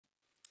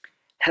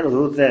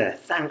Hello there,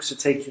 thanks for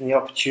taking the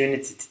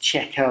opportunity to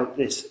check out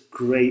this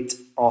great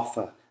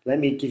offer. Let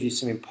me give you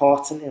some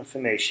important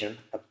information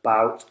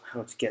about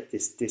how to get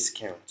this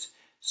discount.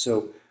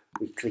 So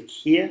we click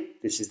here,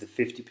 this is the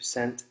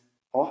 50%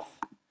 off.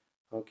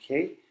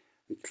 Okay,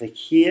 we click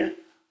here,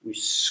 we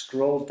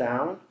scroll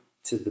down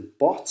to the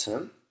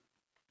bottom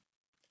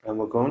and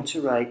we're going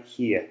to write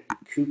here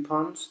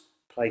coupons,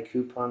 apply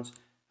coupons,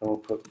 and we'll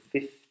put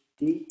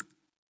 50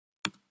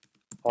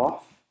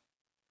 off.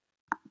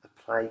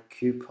 Apply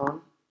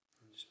coupon,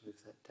 just move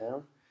that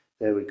down,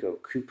 there we go,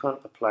 coupon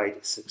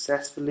applied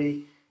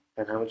successfully,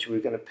 and how much are we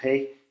going to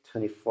pay?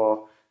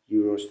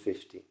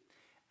 €24.50.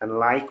 And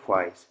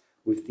likewise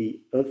with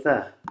the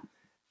other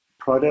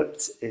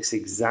products it's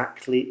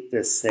exactly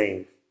the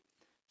same,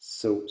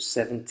 so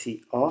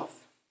 70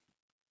 off.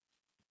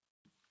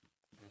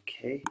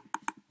 Okay,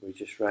 we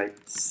just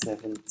write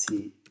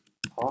 70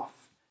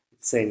 off.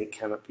 It's saying it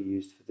cannot be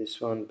used for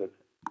this one, but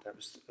that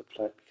was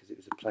applied because it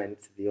was applying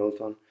it to the old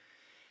one.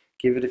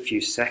 Give it a few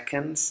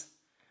seconds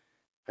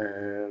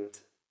and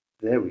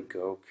there we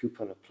go,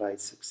 coupon applied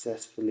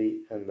successfully,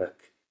 and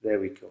look, there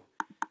we go.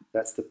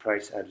 That's the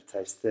price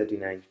advertised,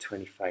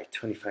 $39.25,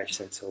 25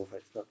 cents over.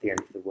 It's not the end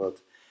of the world.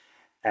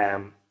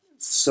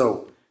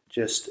 So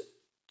just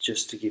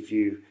to give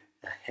you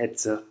a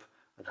heads up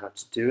on how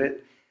to do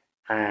it,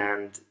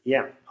 and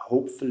yeah,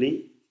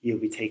 hopefully you'll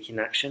be taking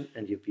action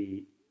and you'll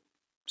be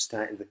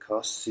starting the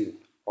course soon.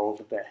 All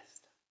the best.